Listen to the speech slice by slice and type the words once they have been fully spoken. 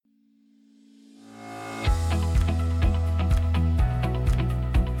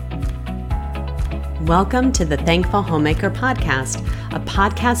Welcome to the Thankful Homemaker Podcast, a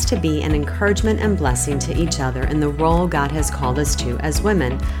podcast to be an encouragement and blessing to each other in the role God has called us to as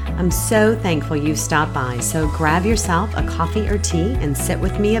women. I'm so thankful you stopped by, so grab yourself a coffee or tea and sit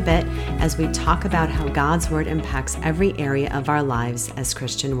with me a bit as we talk about how God's Word impacts every area of our lives as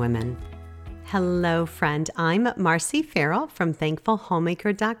Christian women. Hello, friend. I'm Marcy Farrell from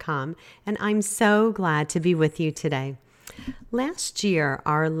ThankfulHomemaker.com, and I'm so glad to be with you today. Last year,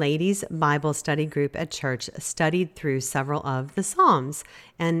 our ladies' Bible study group at church studied through several of the Psalms,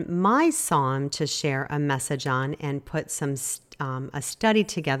 and my psalm to share a message on and put a study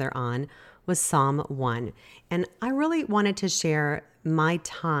together on was Psalm 1. And I really wanted to share my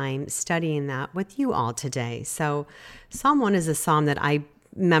time studying that with you all today. So Psalm 1 is a psalm that I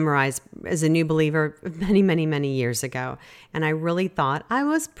memorized as a new believer many years ago, and I really thought I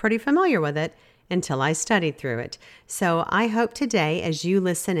was pretty familiar with it until I studied through it. So I hope today, as you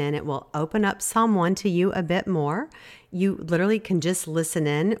listen in, it will open up Psalm 1 to you a bit more. You literally can just listen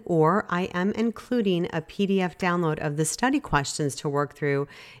in, or I am including a PDF download of the study questions to work through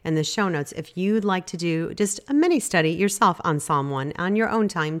in the show notes if you'd like to do just a mini study yourself on Psalm 1 on your own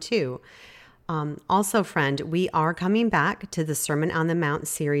time too. Also, friend, we are coming back to the Sermon on the Mount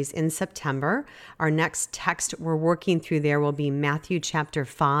series in September. Our next text we're working through there will be Matthew chapter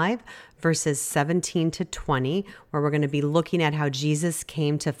 5, verses 17 to 20, where we're going to be looking at how Jesus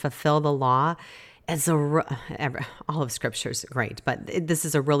came to fulfill the law. All of Scripture is great, but this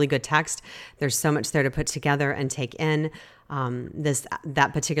is a really good text. There's so much there to put together and take in.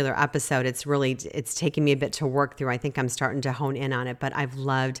 That particular episode, it's taking me a bit to work through. I think I'm starting to hone in on it, but I've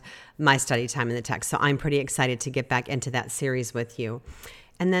loved my study time in the text. So I'm pretty excited to get back into that series with you.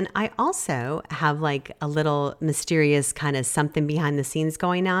 And then I also have like a little mysterious kind of something behind the scenes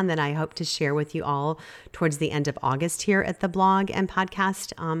going on that I hope to share with you all towards the end of August here at the blog and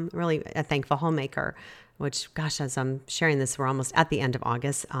podcast, really a Thankful Homemaker, which, gosh, as I'm sharing this, we're almost at the end of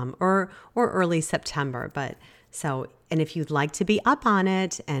August or early September. And if you'd like to be up on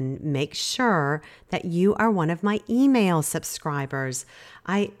it and make sure that you are one of my email subscribers.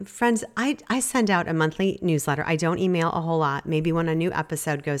 Friends, I send out a monthly newsletter. I don't email a whole lot, maybe when a new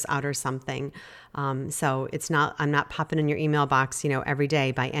episode goes out or something. So I'm not popping in your email box, every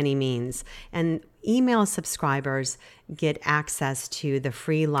day by any means. And email subscribers get access to the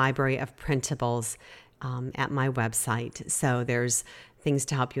free library of printables at my website. So there's things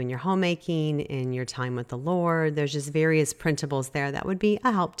to help you in your homemaking, in your time with the Lord. There's just various printables there that would be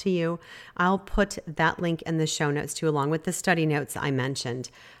a help to you. I'll put that link in the show notes too, along with the study notes I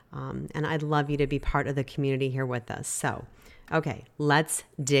mentioned. And I'd love you to be part of the community here with us. So, okay, let's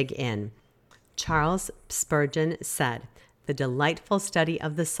dig in. Charles Spurgeon said, "The delightful study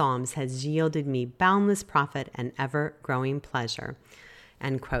of the Psalms has yielded me boundless profit and ever-growing pleasure."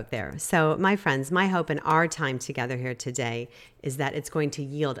 End quote there. So my friends, my hope in our time together here today is that it's going to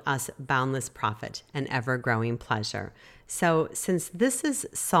yield us boundless profit and ever-growing pleasure. So since this is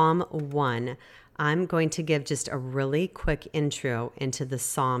Psalm 1, I'm going to give just a really quick intro into the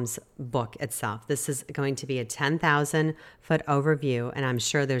Psalms book itself. This is going to be a 10,000-foot overview, and I'm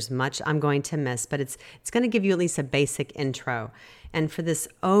sure there's much I'm going to miss, but it's going to give you at least a basic intro. And for this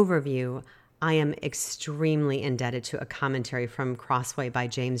overview, I am extremely indebted to a commentary from Crossway by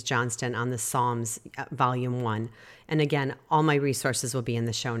James Johnston on the Psalms, Volume 1. And again, all my resources will be in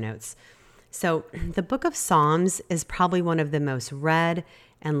the show notes. So the book of Psalms is probably one of the most read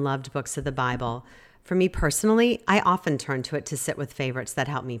and loved books of the Bible. For me personally, I often turn to it to sit with favorites that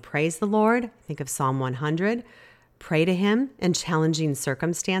help me praise the Lord. Think of Psalm 100. Pray to Him in challenging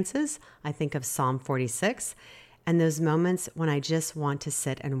circumstances. I think of Psalm 46. And those moments when I just want to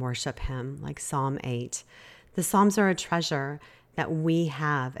sit and worship Him, like Psalm 8. The Psalms are a treasure that we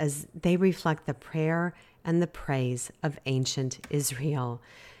have as they reflect the prayer and the praise of ancient Israel.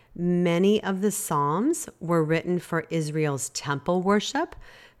 Many of the Psalms were written for Israel's temple worship.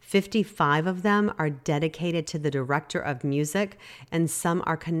 55 of them are dedicated to the director of music, and some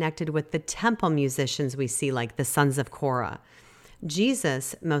are connected with the temple musicians we see, like the sons of Korah.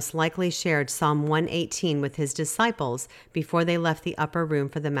 Jesus most likely shared Psalm 118 with his disciples before they left the upper room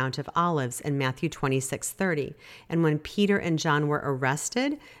for the Mount of Olives in Matthew 26:30. And when Peter and John were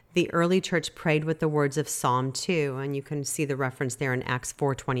arrested, the early church prayed with the words of Psalm 2, and you can see the reference there in Acts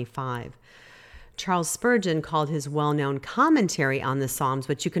 4:25. Charles Spurgeon called his well-known commentary on the Psalms,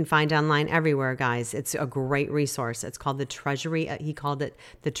 which you can find online everywhere, guys. It's a great resource. It's called The Treasury. He called it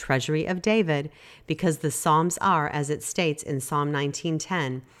The Treasury of David, because the Psalms are, as it states in Psalm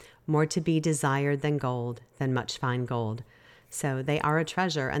 19:10, more to be desired than gold, than much fine gold. So they are a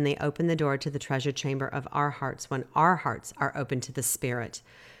treasure, and they open the door to the treasure chamber of our hearts when our hearts are open to the Spirit.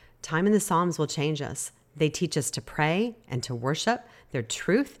 Time in the Psalms will change us. They teach us to pray and to worship. They're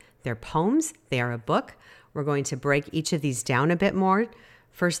truth. They're poems. They are a book. We're going to break each of these down a bit more.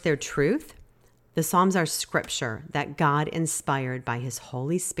 First, their truth. The Psalms are scripture that God inspired by his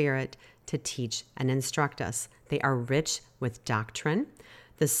Holy Spirit to teach and instruct us. They are rich with doctrine.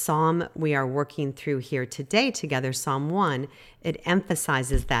 The psalm we are working through here today together, Psalm 1, it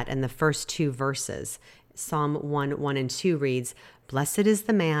emphasizes that in the first two verses. Psalm 1, 1 and 2 reads, "Blessed is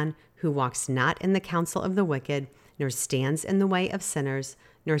the man who walks not in the counsel of the wicked, nor stands in the way of sinners,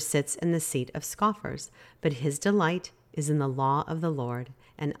 nor sits in the seat of scoffers. But his delight is in the law of the Lord,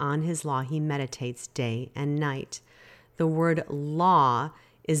 and on his law he meditates day and night." The word law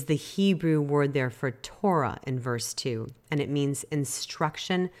is the Hebrew word there for Torah in verse 2, and it means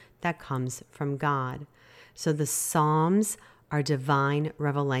instruction that comes from God. So the Psalms are divine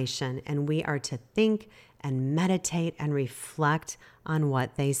revelation, and we are to think and meditate and reflect on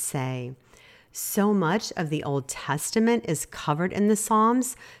what they say. So much of the Old Testament is covered in the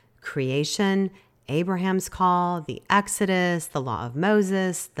Psalms: creation, Abraham's call, the Exodus, the law of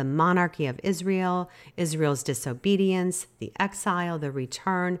Moses, the monarchy of Israel, Israel's disobedience, the exile, the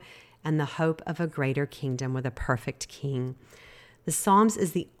return, and the hope of a greater kingdom with a perfect king. The Psalms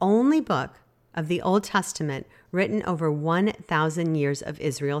is the only book of the Old Testament written over 1,000 years of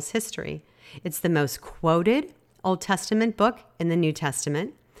Israel's history. It's the most quoted Old Testament book in the New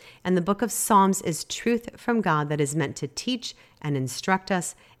Testament. And the book of Psalms is truth from God that is meant to teach and instruct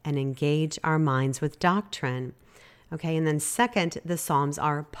us and engage our minds with doctrine. Okay, and then second, the Psalms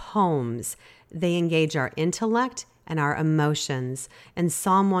are poems. They engage our intellect and our emotions. And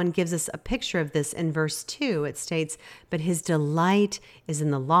Psalm 1 gives us a picture of this in verse 2. It states, "But his delight is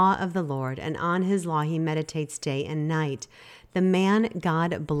in the law of the Lord, and on his law he meditates day and night." The man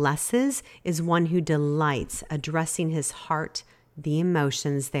God blesses is one who delights, addressing his heart, the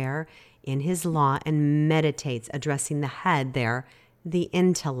emotions there, in his law, and meditates, addressing the head there, the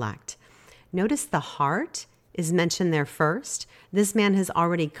intellect. Notice the heart is mentioned there first. This man has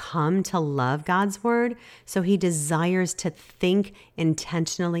already come to love God's word, so he desires to think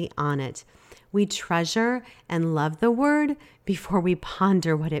intentionally on it. We treasure and love the word before we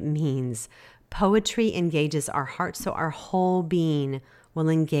ponder what it means. Poetry engages our heart, so our whole being will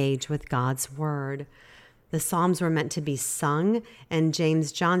engage with God's word. The Psalms were meant to be sung, and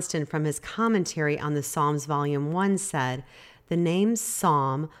James Johnston, from his commentary on the Psalms, Volume 1, said, "The name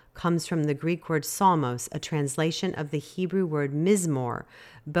psalm comes from the Greek word psalmos, a translation of the Hebrew word mizmor.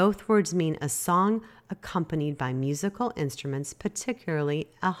 Both words mean a song accompanied by musical instruments,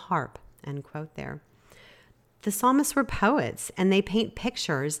 particularly a harp." End quote there. The psalmists were poets, and they paint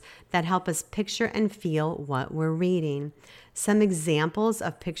pictures that help us picture and feel what we're reading. Some examples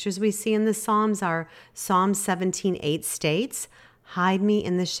of pictures we see in the Psalms are Psalm 17:8 states, "Hide me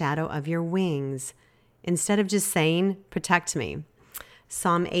in the shadow of your wings," instead of just saying, "Protect me."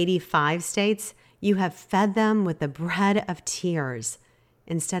 Psalm 85 states, "You have fed them with the bread of tears,"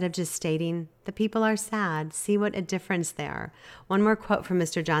 instead of just stating, "The people are sad." See what a difference there. One more quote from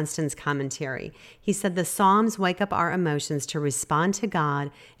Mr. Johnston's commentary. He said, "The Psalms wake up our emotions to respond to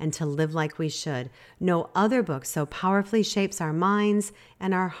God and to live like we should. No other book so powerfully shapes our minds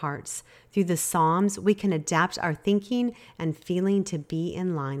and our hearts. Through the Psalms, we can adapt our thinking and feeling to be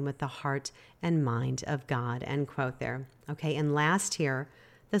in line with the heart and mind of God." End quote there. Okay, and last here,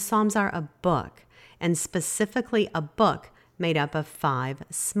 the Psalms are a book, and specifically a book made up of 5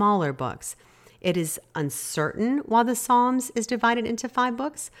 smaller books. It is uncertain why the Psalms is divided into 5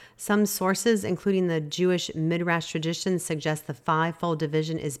 books. Some sources, including the Jewish Midrash tradition, suggest the 5-fold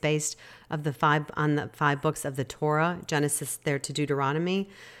division is based on the 5 books of the Torah, Genesis there to Deuteronomy.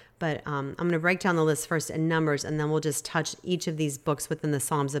 But I'm going to break down the list first in Numbers, and then we'll just touch each of these books within the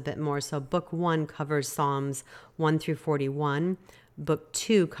Psalms a bit more. So Book 1 covers Psalms 1 through 41. Book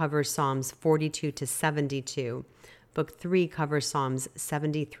 2 covers Psalms 42 to 72. Book 3 covers Psalms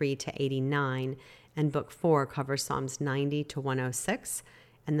 73 to 89, and Book 4 covers Psalms 90 to 106,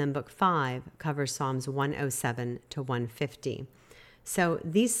 and then Book 5 covers Psalms 107 to 150. So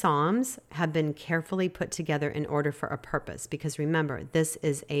these Psalms have been carefully put together in order for a purpose, because remember, this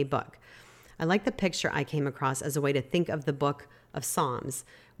is a book. I like the picture I came across as a way to think of the book of Psalms.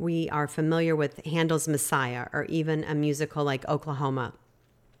 We are familiar with Handel's Messiah, or even a musical like Oklahoma.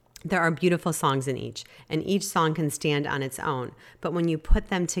 There are beautiful songs in each, and each song can stand on its own. But when you put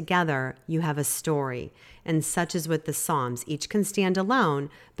them together, you have a story. And such is with the Psalms. Each can stand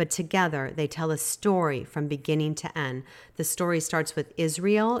alone, but together they tell a story from beginning to end. The story starts with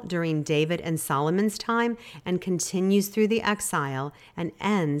Israel during David and Solomon's time and continues through the exile and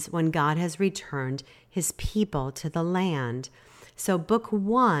ends when God has returned his people to the land. So book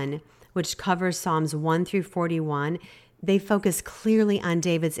 1, which covers Psalms 1 through 41, they focus clearly on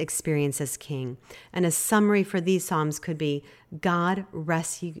David's experience as king. And a summary for these Psalms could be God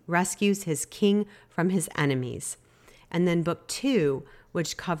rescues his king from his enemies. And then book 2,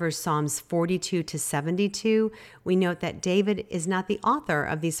 which covers Psalms 42 to 72, we note that David is not the author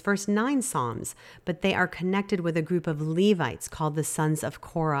of these first 9 Psalms, but they are connected with a group of Levites called the sons of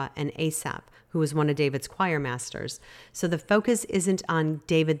Korah and Asaph, who was one of David's choir masters. So the focus isn't on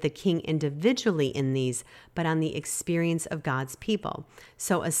David the king individually in these, but on the experience of God's people.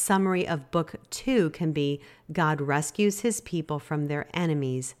 So a summary of book 2 can be God rescues his people from their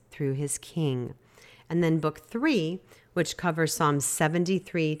enemies through his king. And then book 3, which covers Psalms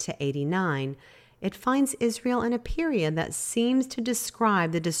 73 to 89, it finds Israel in a period that seems to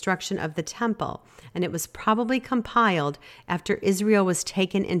describe the destruction of the temple, and it was probably compiled after Israel was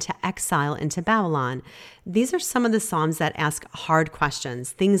taken into exile into Babylon. These are some of the Psalms that ask hard questions,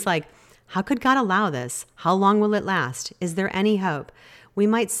 things like, how could God allow this? How long will it last? Is there any hope? We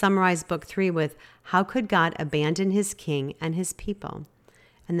might summarize book 3 with, how could God abandon his king and his people?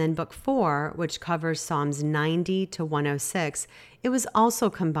 And then book 4, which covers Psalms 90 to 106, it was also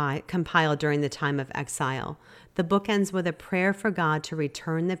compiled during the time of exile. The book ends with a prayer for God to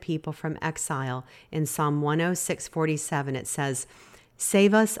return the people from exile. In Psalm 106:47, it says,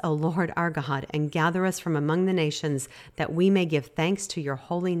 "Save us, O Lord our God, and gather us from among the nations, that we may give thanks to your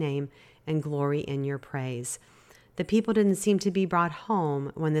holy name and glory in your praise." The people didn't seem to be brought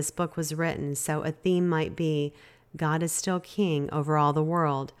home when this book was written, so a theme might be, God is still king over all the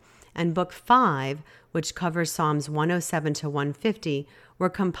world. And book 5, which covers Psalms 107 to 150, were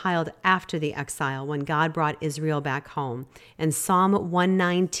compiled after the exile when God brought Israel back home. And Psalm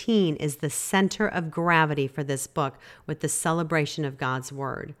 119 is the center of gravity for this book with the celebration of God's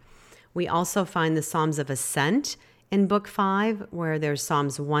word. We also find the Psalms of Ascent in book 5, where there's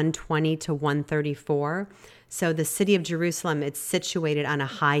Psalms 120 to 134. So the city of Jerusalem, it's situated on a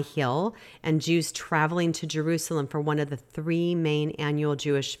high hill, and Jews traveling to Jerusalem for one of the 3 main annual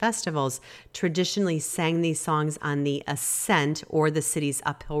Jewish festivals traditionally sang these songs on the ascent, or the city's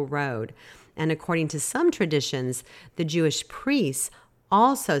uphill road. And according to some traditions, the Jewish priests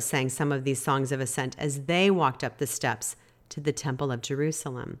also sang some of these songs of ascent as they walked up the steps to the Temple of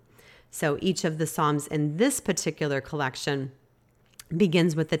Jerusalem. So each of the Psalms in this particular collection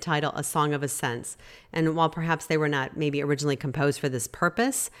begins with the title, A Song of Ascents. And while perhaps they were not maybe originally composed for this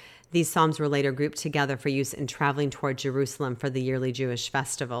purpose, these Psalms were later grouped together for use in traveling toward Jerusalem for the yearly Jewish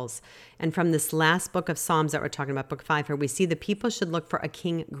festivals. And from this last book of Psalms that we're talking about, book 5 here, we see the people should look for a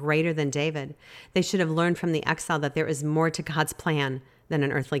king greater than David. They should have learned from the exile that there is more to God's plan than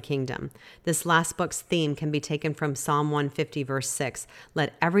an earthly kingdom. This last book's theme can be taken from Psalm 150, verse 6.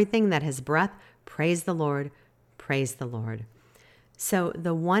 Let everything that has breath praise the Lord, praise the Lord. So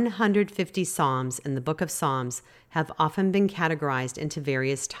the 150 Psalms in the book of Psalms have often been categorized into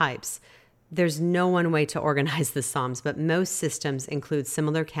various types. There's no one way to organize the Psalms, but most systems include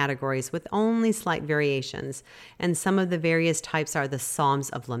similar categories with only slight variations. And some of the various types are the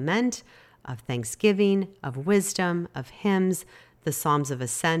Psalms of lament, of thanksgiving, of wisdom, of hymns, the Psalms of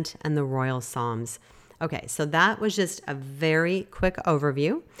ascent, and the royal Psalms. Okay, so that was just a very quick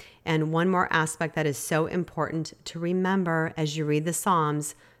overview. And one more aspect that is so important to remember as you read the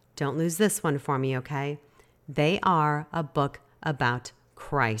Psalms, don't lose this one for me, okay? They are a book about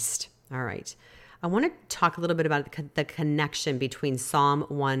Christ. All right. I want to talk a little bit about the connection between Psalm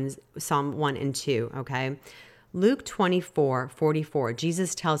 1 and 2, okay? Luke 24:44,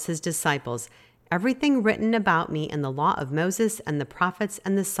 Jesus tells his disciples, everything written about me in the law of Moses and the prophets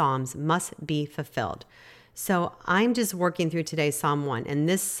and the Psalms must be fulfilled. So I'm just working through today's Psalm 1, and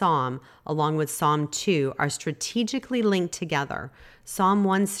this psalm, along with Psalm 2, are strategically linked together. Psalm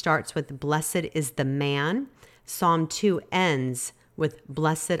 1 starts with, blessed is the man. Psalm 2 ends with,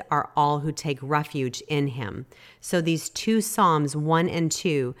 blessed are all who take refuge in him. So these two Psalms, 1 and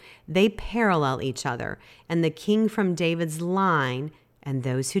 2, they parallel each other, and the king from David's line and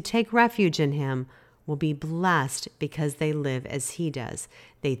those who take refuge in him will be blessed because they live as he does.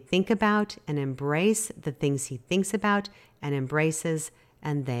 They think about and embrace the things he thinks about and embraces,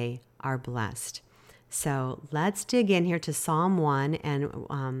 and they are blessed. So let's dig in here to Psalm 1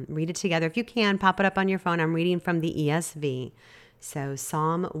 and read it together. If you can, pop it up on your phone. I'm reading from the ESV. So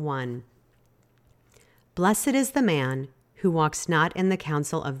Psalm 1. Blessed is the man who walks not in the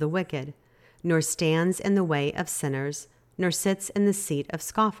counsel of the wicked, nor stands in the way of sinners, nor sits in the seat of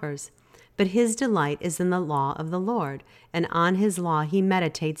scoffers. But his delight is in the law of the Lord, and on his law he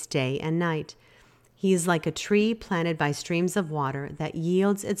meditates day and night. He is like a tree planted by streams of water that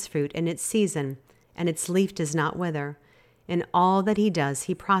yields its fruit in its season, and its leaf does not wither. In all that he does,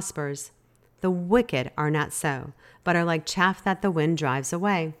 he prospers. The wicked are not so, but are like chaff that the wind drives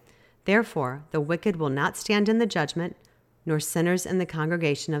away. Therefore, the wicked will not stand in the judgment, nor sinners in the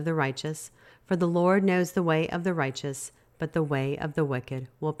congregation of the righteous. For the Lord knows the way of the righteous, but the way of the wicked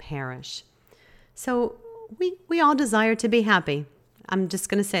will perish. So we all desire to be happy. I'm just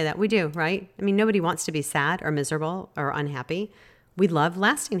going to say that. We do, right? I mean, nobody wants to be sad or miserable or unhappy. We love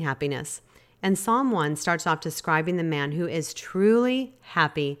lasting happiness. And Psalm 1 starts off describing the man who is truly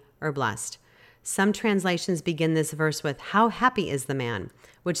happy or blessed. Some translations begin this verse with, "How happy is the man,"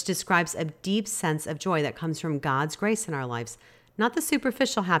 which describes a deep sense of joy that comes from God's grace in our lives, not the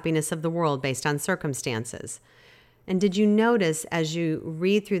superficial happiness of the world based on circumstances. And did you notice as you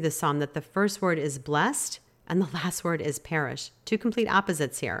read through the psalm that the first word is blessed and the last word is perish? Two complete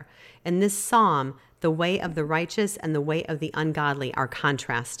opposites here. In this psalm, the way of the righteous and the way of the ungodly are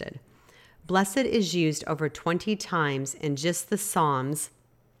contrasted. Blessed is used over 20 times in just the Psalms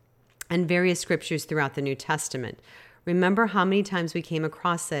and various scriptures throughout the New Testament. Remember how many times we came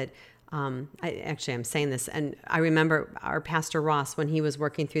across it. I'm saying this, and I remember our Pastor Ross, when he was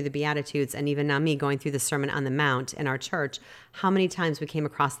working through the Beatitudes, and even now me going through the Sermon on the Mount in our church, how many times we came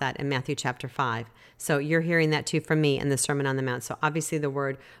across that in Matthew chapter 5. So you're hearing that too from me in the Sermon on the Mount. So obviously the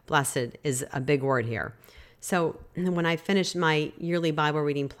word blessed is a big word here. So when I finished my yearly Bible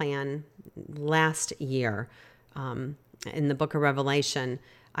reading plan last year in the book of Revelation,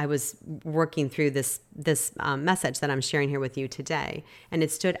 I was working through this message that I'm sharing here with you today, and it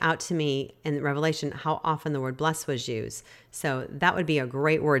stood out to me in Revelation how often the word blessed was used. So that would be a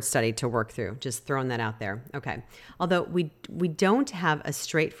great word study to work through, just throwing that out there. Okay. Although we don't have a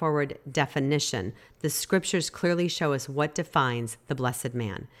straightforward definition, the scriptures clearly show us what defines the blessed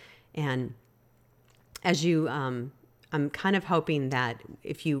man. And as you I'm kind of hoping that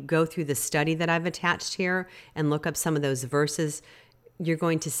if you go through the study that I've attached here and look up some of those verses, you're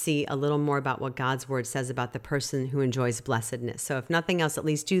going to see a little more about what God's word says about the person who enjoys blessedness. So if nothing else, at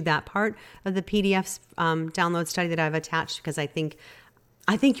least do that part of the PDF download study that I've attached, because I think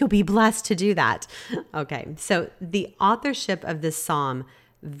you'll be blessed to do that. Okay, so the authorship of this psalm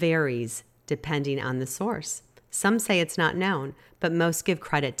varies depending on the source. Some say it's not known, but most give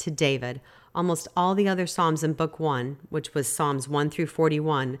credit to David. Almost all the other Psalms in Book 1, which was Psalms 1 through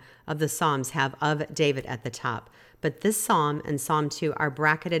 41 of the Psalms, have of David at the top. But this Psalm and Psalm 2 are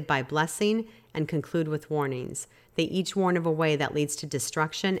bracketed by blessing and conclude with warnings. They each warn of a way that leads to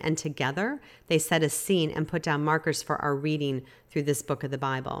destruction, and together they set a scene and put down markers for our reading through this book of the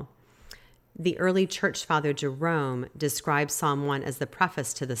Bible. The early church father Jerome described Psalm 1 as the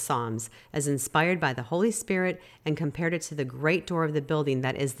preface to the Psalms, as inspired by the Holy Spirit, and compared it to the great door of the building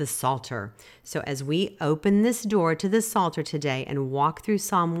that is the Psalter. So as we open this door to the Psalter today and walk through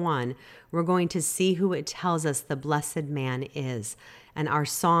Psalm 1, we're going to see who it tells us the blessed man is. And our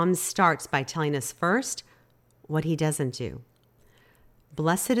Psalm starts by telling us first what he doesn't do.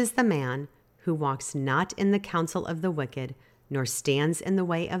 Blessed is the man who walks not in the counsel of the wicked, nor stands in the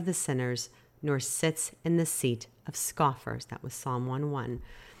way of the sinners, nor sits in the seat of scoffers. That was Psalm 1:1.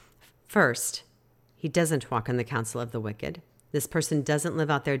 First, he doesn't walk in the counsel of the wicked. This person doesn't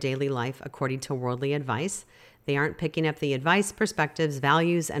live out their daily life according to worldly advice. They aren't picking up the advice, perspectives,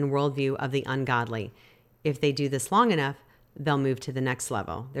 values, and worldview of the ungodly. If they do this long enough, they'll move to the next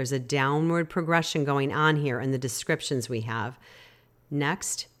level. There's a downward progression going on here in the descriptions we have.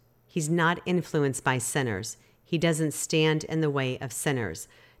 Next, he's not influenced by sinners. He doesn't stand in the way of sinners.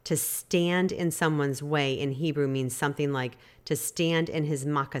 To stand in someone's way in Hebrew means something like to stand in his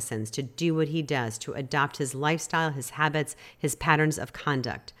moccasins, to do what he does, to adopt his lifestyle, his habits, his patterns of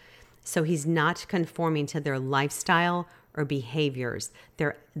conduct. So he's not conforming to their lifestyle or behaviors.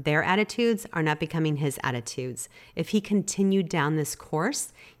 Their attitudes are not becoming his attitudes. If he continued down this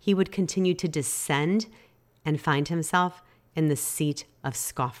course, he would continue to descend and find himself in the seat of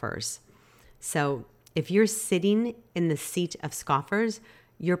scoffers. So if you're sitting in the seat of scoffers,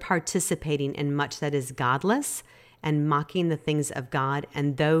 you're participating in much that is godless and mocking the things of God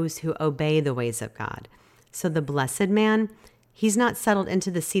and those who obey the ways of God. So the blessed man, he's not settled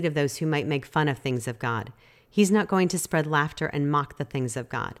into the seat of those who might make fun of things of God. He's not going to spread laughter and mock the things of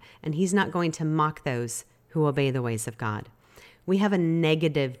God. And he's not going to mock those who obey the ways of God. We have a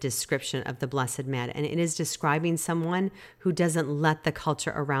negative description of the blessed man, and it is describing someone who doesn't let the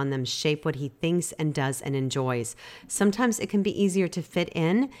culture around them shape what he thinks and does and enjoys. Sometimes it can be easier to fit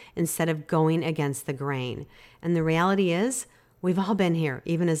in instead of going against the grain. And the reality is, we've all been here,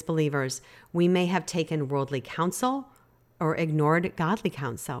 even as believers. We may have taken worldly counsel or ignored godly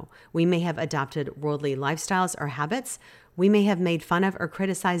counsel. We may have adopted worldly lifestyles or habits. We may have made fun of or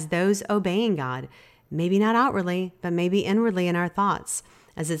criticized those obeying God. Maybe not outwardly, but maybe inwardly in our thoughts.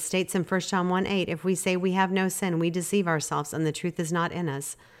 As it states in 1 John 1:8, if we say we have no sin, we deceive ourselves and the truth is not in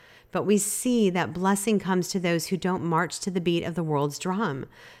us. But we see that blessing comes to those who don't march to the beat of the world's drum.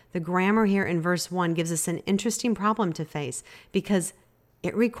 The grammar here in verse 1 gives us an interesting problem to face because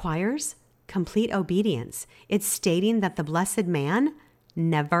it requires complete obedience. It's stating that the blessed man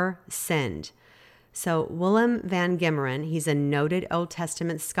never sinned. So Willem van Gimmeren, he's a noted Old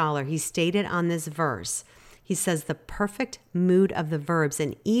Testament scholar, he stated on this verse, he says the perfect mood of the verbs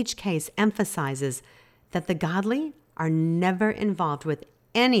in each case emphasizes that the godly are never involved with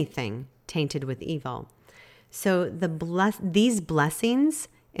anything tainted with evil. So these blessings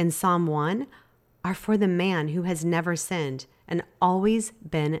in Psalm 1 are for the man who has never sinned and always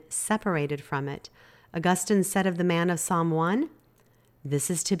been separated from it. Augustine said of the man of Psalm 1, this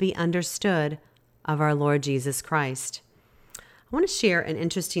is to be understood of our Lord Jesus Christ. I want to share an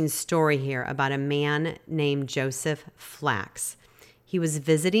interesting story here about a man named Joseph Flax. He was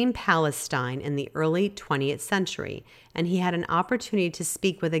visiting Palestine in the early 20th century, and he had an opportunity to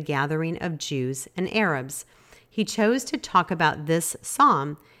speak with a gathering of Jews and Arabs. He chose to talk about this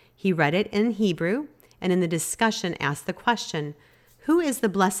psalm. He read it in Hebrew, and in the discussion asked the question, who is the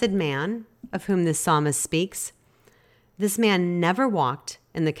blessed man of whom this psalmist speaks? This man never walked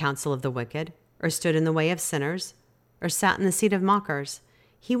in the counsel of the wicked, or stood in the way of sinners, or sat in the seat of mockers.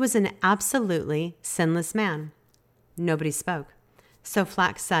 He was an absolutely sinless man. Nobody spoke. So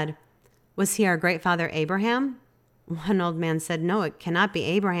Flax said, was he our great father Abraham? One old man said, no, it cannot be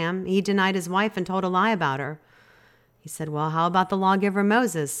Abraham. He denied his wife and told a lie about her. He said, well, how about the lawgiver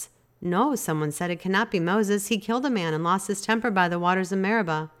Moses? No, someone said, it cannot be Moses. He killed a man and lost his temper by the waters of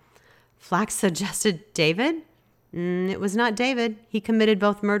Meribah. Flax suggested David? It was not David. He committed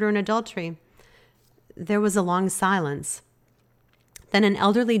both murder and adultery. There was a long silence. Then an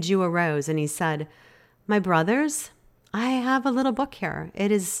elderly Jew arose and he said, my brothers, I have a little book here.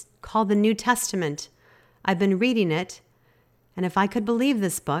 It is called the New Testament. I've been reading it, and if I could believe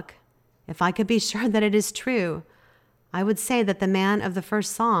this book, if I could be sure that it is true, I would say that the man of the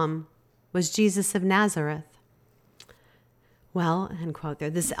first psalm was Jesus of Nazareth. Well, end quote there,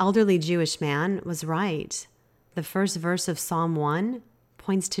 this elderly Jewish man was right. The first verse of Psalm 1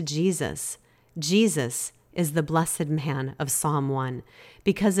 points to Jesus. Jesus is the blessed man of Psalm 1.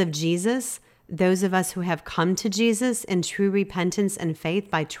 Because of Jesus, those of us who have come to Jesus in true repentance and faith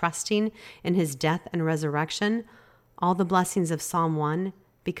by trusting in his death and resurrection, all the blessings of Psalm 1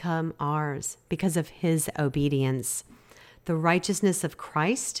 become ours because of his obedience. The righteousness of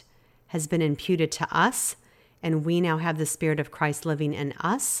Christ has been imputed to us, and we now have the Spirit of Christ living in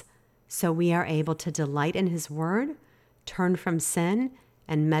us, so we are able to delight in his word, turn from sin,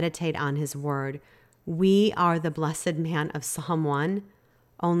 and meditate on his word. We are the blessed man of Psalm 1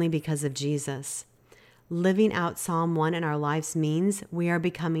 only because of Jesus. Living out Psalm 1 in our lives means we are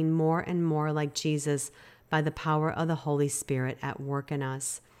becoming more and more like Jesus by the power of the Holy Spirit at work in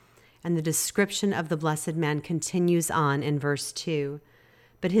us. And the description of the blessed man continues on in verse 2.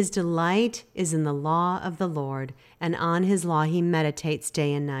 But his delight is in the law of the Lord, and on his law he meditates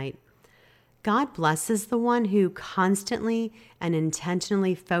day and night. God blesses the one who constantly and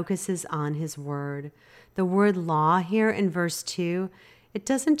intentionally focuses on his word. The word law here in verse 2, it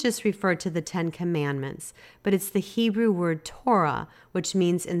doesn't just refer to the 10 Commandments, but it's the Hebrew word Torah, which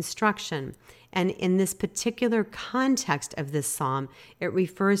means instruction. And in this particular context of this psalm, it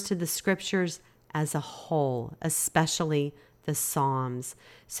refers to the scriptures as a whole, especially the Psalms.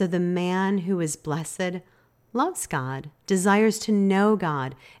 So the man who is blessed loves God, desires to know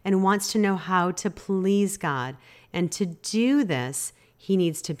God, and wants to know how to please God. And to do this, he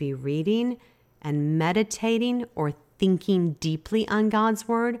needs to be reading and meditating or thinking deeply on God's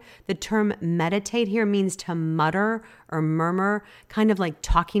word. The term meditate here means to mutter or murmur, kind of like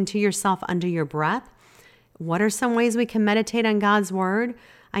talking to yourself under your breath. What are some ways we can meditate on God's word?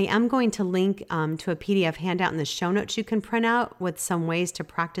 I am going to link to a PDF handout in the show notes you can print out with some ways to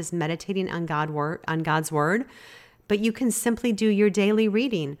practice meditating on God's word. But you can simply do your daily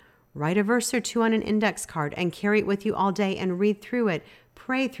reading. Write a verse or two on an index card and carry it with you all day and read through it.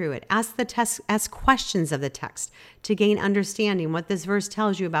 Pray through it. Ask questions of the text to gain understanding what this verse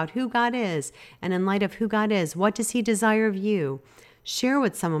tells you about who God is. And in light of who God is, what does he desire of you? Share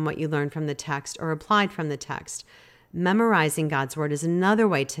with someone what you learned from the text or applied from the text. Memorizing God's word is another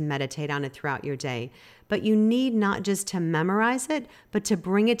way to meditate on it throughout your day. But you need not just to memorize it, but to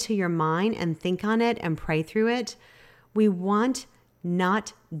bring it to your mind and think on it and pray through it. We want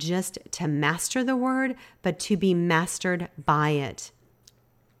not just to master the word, but to be mastered by it.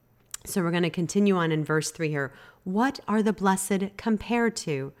 So we're going to continue on in verse 3 here. What are the blessed compared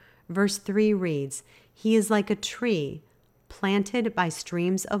to? Verse 3 reads, "He is like a tree planted by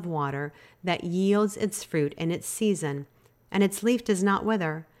streams of water that yields its fruit in its season, and its leaf does not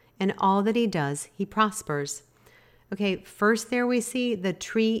wither. In all that he does, he prospers." Okay, first there we see the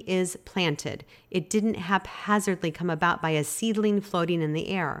tree is planted. It didn't haphazardly come about by a seedling floating in the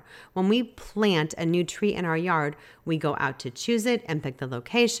air. When we plant a new tree in our yard, we go out to choose it and pick the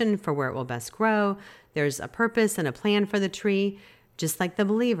location for where it will best grow. There's a purpose and a plan for the tree. Just like the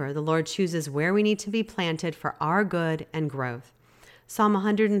believer, the Lord chooses where we need to be planted for our good and growth. Psalm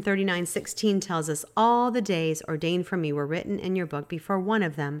 139:16 tells us, "All the days ordained for me were written in your book before one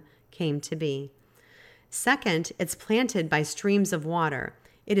of them came to be." Second, it's planted by streams of water.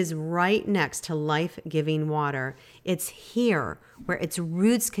 It is right next to life-giving water. It's here where its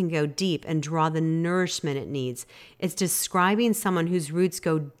roots can go deep and draw the nourishment it needs. It's describing someone whose roots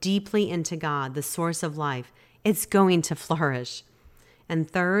go deeply into God, the source of life. It's going to flourish. And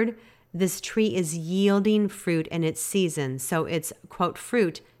third, this tree is yielding fruit in its season. So its, quote,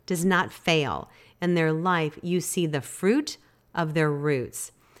 fruit does not fail. In their life, you see the fruit of their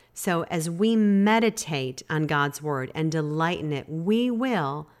roots. So as we meditate on God's word and delight in it, we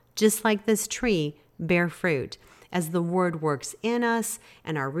will, just like this tree, bear fruit. As the word works in us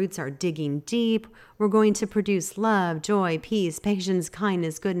and our roots are digging deep, we're going to produce love, joy, peace, patience,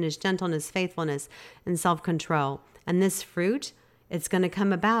 kindness, goodness, gentleness, faithfulness, and self-control. And this fruit, it's going to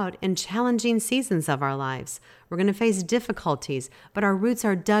come about in challenging seasons of our lives. We're going to face difficulties, but our roots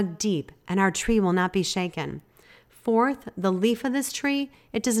are dug deep and our tree will not be shaken. Fourth, the leaf of this tree,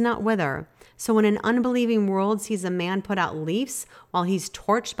 it does not wither. So when an unbelieving world sees a man put out leaves while he's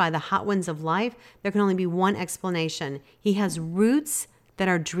torched by the hot winds of life, there can only be one explanation. He has roots that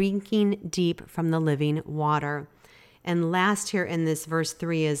are drinking deep from the living water. And last here in this verse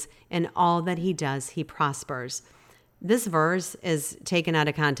 3 is, "In all that he does, he prospers." This verse is taken out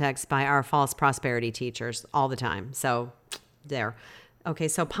of context by our false prosperity teachers all the time. So there. Okay,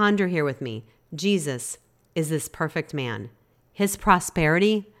 so ponder here with me. Jesus is this perfect man. His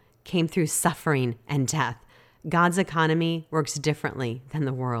prosperity came through suffering and death. God's economy works differently than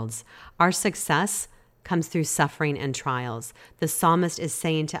the world's. Our success comes through suffering and trials. The psalmist is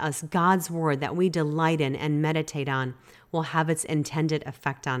saying to us, God's word that we delight in and meditate on will have its intended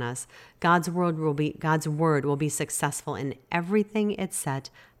effect on us. God's word will be successful in everything it's set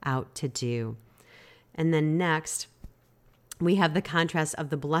out to do. And then next, we have the contrast of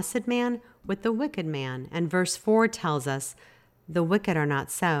the blessed man with the wicked man. And verse 4 tells us, "The wicked are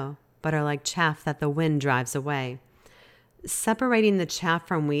not so, but are like chaff that the wind drives away." Separating the chaff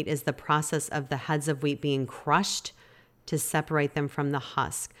from wheat is the process of the heads of wheat being crushed to separate them from the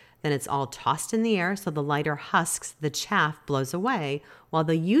husk. Then it's all tossed in the air, so the lighter husks, the chaff, blows away, while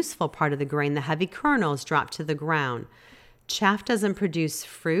the useful part of the grain, the heavy kernels, drop to the ground. Chaff doesn't produce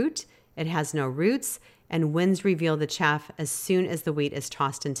fruit, it has no roots, and winds reveal the chaff as soon as the wheat is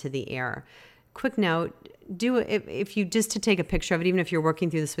tossed into the air. Quick note, if you just to take a picture of it, even if you're working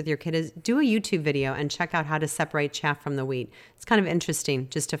through this with your kids, do a YouTube video and check out how to separate chaff from the wheat. It's kind of interesting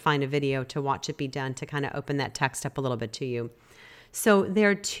just to find a video to watch it be done to kind of open that text up a little bit to you. So there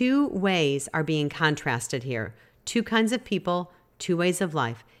are two ways are being contrasted here. Two kinds of people, two ways of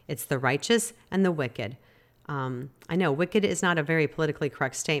life. It's the righteous and the wicked. I know wicked is not a very politically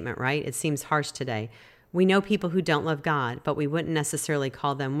correct statement, right? It seems harsh today. We know people who don't love God, but we wouldn't necessarily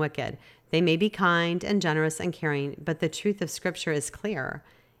call them wicked. They may be kind and generous and caring, but the truth of Scripture is clear.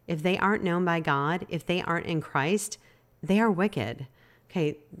 If they aren't known by God, if they aren't in Christ, they are wicked.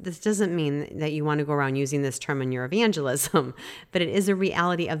 Okay, this doesn't mean that you want to go around using this term in your evangelism, but it is a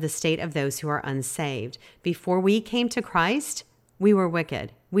reality of the state of those who are unsaved. Before we came to Christ, we were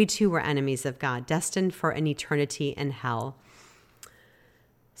wicked. We too were enemies of God, destined for an eternity in hell.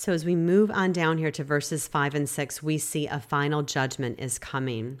 So as we move on down here to verses 5 and 6, we see a final judgment is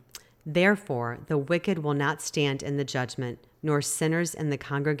coming. Therefore, the wicked will not stand in the judgment, nor sinners in the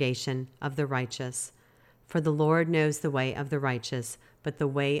congregation of the righteous. For the Lord knows the way of the righteous, but the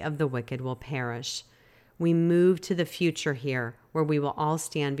way of the wicked will perish. We move to the future here, where we will all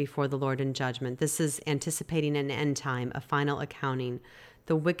stand before the Lord in judgment. This is anticipating an end time, a final accounting.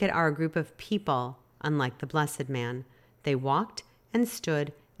 The wicked are a group of people, unlike the blessed man. They walked and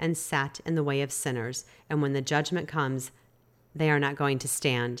stood and sat in the way of sinners, and when the judgment comes, they are not going to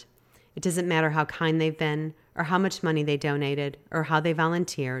stand. It doesn't matter how kind they've been, or how much money they donated, or how they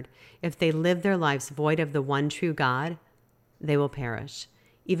volunteered. If they live their lives void of the one true God, they will perish.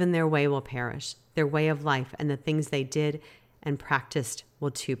 Even their way will perish. Their way of life and the things they did and practiced will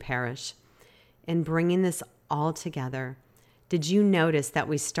too perish. In bringing this all together, did you notice that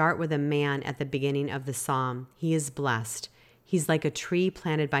we start with a man at the beginning of the psalm? He is blessed. He's like a tree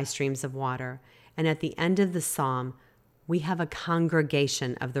planted by streams of water. And at the end of the psalm, we have a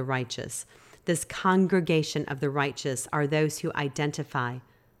congregation of the righteous. This congregation of the righteous are those who identify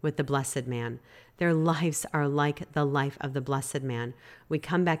with the blessed man. Their lives are like the life of the blessed man. We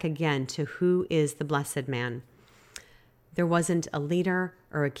come back again to who is the blessed man. There wasn't a leader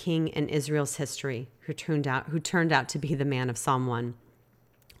or a king in Israel's history who turned out to be the man of Psalm 1.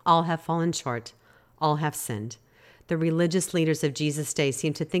 All have fallen short. All have sinned. The religious leaders of Jesus' day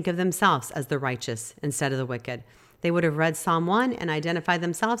seem to think of themselves as the righteous instead of the wicked. They would have read Psalm 1 and identified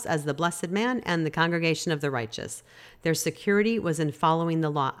themselves as the blessed man and the congregation of the righteous. Their security was in following the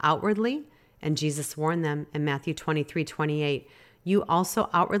law outwardly, and Jesus warned them in Matthew 23:28, "You also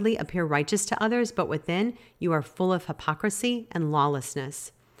outwardly appear righteous to others, but within you are full of hypocrisy and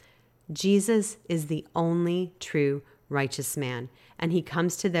lawlessness." Jesus is the only true righteous man, and he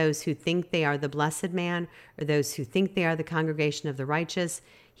comes to those who think they are the blessed man or those who think they are the congregation of the righteous.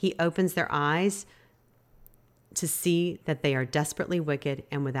 He opens their eyes to see that they are desperately wicked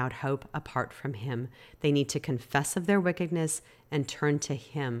and without hope apart from him. They need to confess of their wickedness and turn to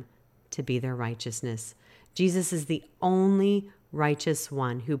him to be their righteousness. Jesus is the only righteous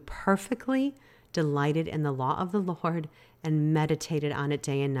one who perfectly delighted in the law of the Lord and meditated on it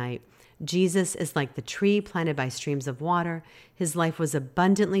day and night. Jesus is like the tree planted by streams of water. His life was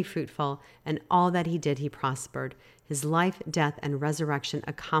abundantly fruitful, and all that he did, he prospered. His life, death, and resurrection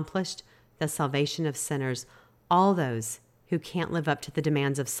accomplished the salvation of sinners, all those who can't live up to the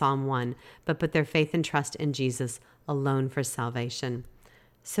demands of Psalm 1, but put their faith and trust in Jesus alone for salvation.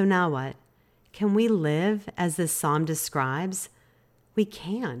 So now what? Can we live as this psalm describes? We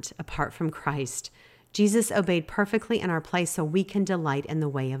can't apart from Christ. Jesus obeyed perfectly in our place so we can delight in the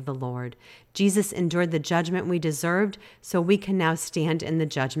way of the Lord. Jesus endured the judgment we deserved so we can now stand in the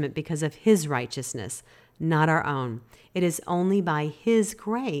judgment because of his righteousness, not our own. It is only by his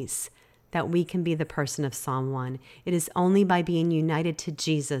grace that we can be the person of Psalm 1. It is only by being united to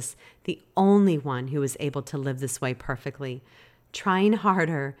Jesus, the only one who is able to live this way perfectly. Trying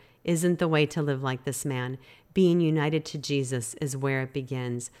harder isn't the way to live like this man. Being united to Jesus is where it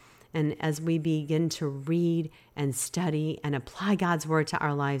begins. And as we begin to read and study and apply God's word to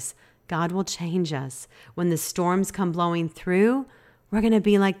our lives, God will change us. When the storms come blowing through, we're going to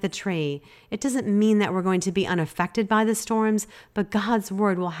be like the tree. It doesn't mean that we're going to be unaffected by the storms, but God's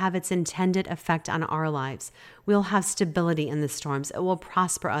word will have its intended effect on our lives. We'll have stability in the storms. It will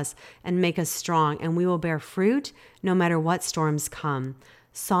prosper us and make us strong, and we will bear fruit no matter what storms come.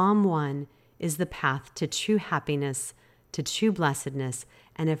 Psalm 1 is the path to true happiness, to true blessedness,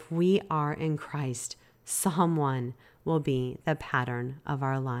 and if we are in Christ, Psalm 1 will be the pattern of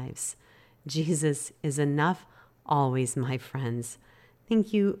our lives. Jesus is enough always, my friends.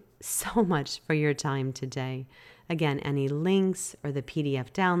 Thank you so much for your time today. Again, any links or the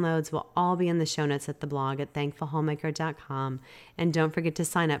PDF downloads will all be in the show notes at the blog at thankfulhomemaker.com. And don't forget to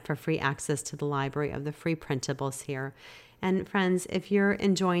sign up for free access to the library of the free printables here. And friends, if you're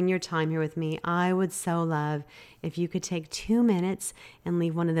enjoying your time here with me, I would so love if you could take 2 minutes and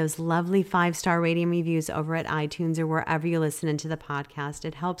leave one of those lovely 5-star rating reviews over at iTunes or wherever you listen into the podcast.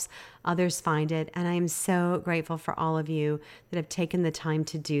 It helps others find it. And I am so grateful for all of you that have taken the time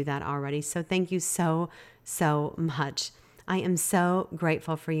to do that already. So thank you so much. I am so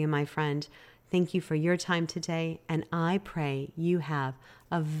grateful for you, my friend. Thank you for your time today. And I pray you have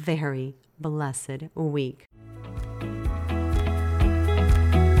a very blessed week.